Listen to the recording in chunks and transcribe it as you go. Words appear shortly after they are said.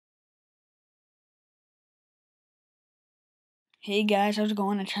Hey guys, how's it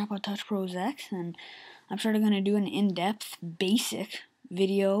going? It's Macbook Touch Pro X, and I'm sort of going to do an in-depth basic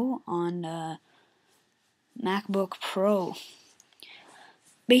video on MacBook Pro.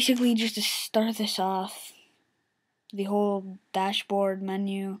 Basically, just to start this off, the whole dashboard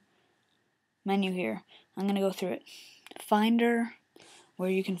menu here, I'm going to go through it. Finder, where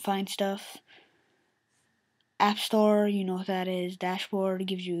you can find stuff. App Store, you know what that is. Dashboard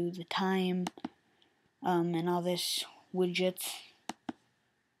gives you the time, and all this widgets.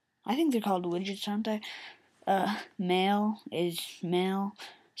 I think they're called widgets, aren't they? Mail is mail.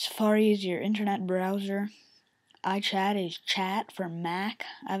 Safari is your internet browser. iChat is chat for Mac.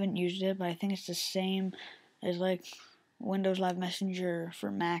 I haven't used it, but I think it's the same as like Windows Live Messenger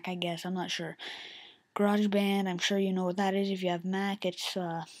for Mac, I guess. I'm not sure. GarageBand, I'm sure you know what that is if you have Mac. It's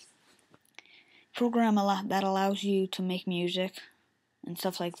a program that allows you to make music and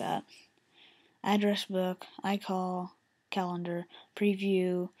stuff like that. Address book, iCall, calendar,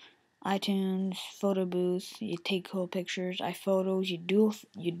 preview, iTunes, photo booth, you take cool pictures. iPhotos, you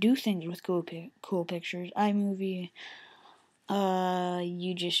do things with cool pictures. iMovie,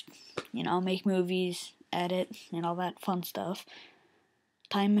 you just make movies, edit, and all that fun stuff.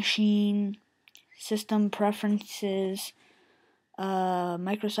 Time Machine, System Preferences,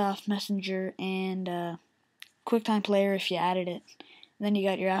 Microsoft Messenger, and QuickTime Player if you added it. And then you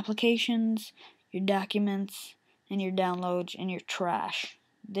got your applications, your documents, and your downloads, and your trash.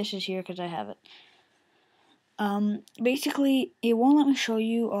 This is here because I have it. Basically, it won't let me show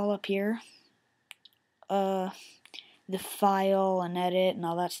you all up here. The file and edit and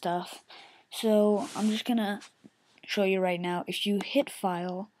all that stuff. So I'm just gonna show you right now. If you hit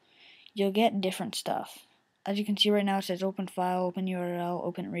file, you'll get different stuff. As you can see right now, it says open file, open URL,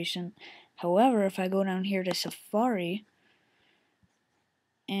 open recent. However, if I go down here to Safari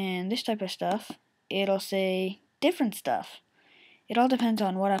and this type of stuff, it'll say different stuff. It all depends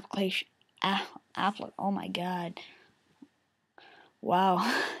on what application. Oh my god. Wow.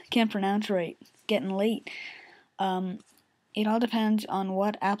 Can't pronounce right. Getting late. It all depends on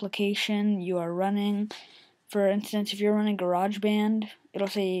what application you are running. For instance, if you're running GarageBand, it'll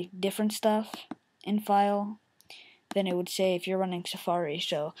say different stuff in file than it would say if you're running Safari.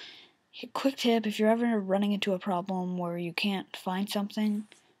 So, quick tip, if you're ever running into a problem where you can't find something,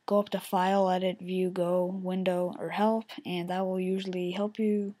 go up to File, Edit, View, Go, Window, or Help, and that will usually help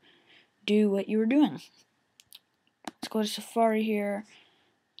you do what you were doing. Let's go to Safari here,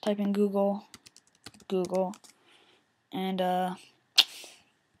 type in Google, and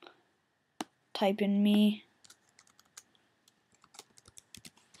type in me.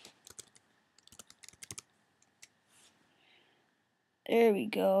 There we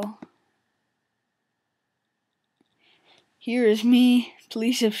go. Here is me.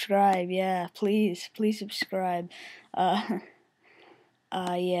 Please subscribe. Yeah, please subscribe. Yeah.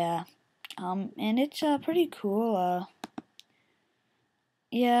 And it's pretty cool.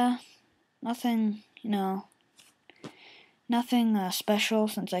 Yeah, nothing, nothing special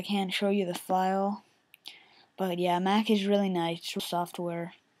since I can't show you the file. But yeah, Mac is really nice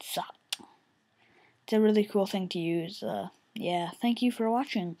software. It's a really cool thing to use. Yeah, thank you for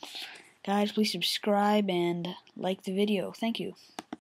watching. Guys, please subscribe and like the video. Thank you.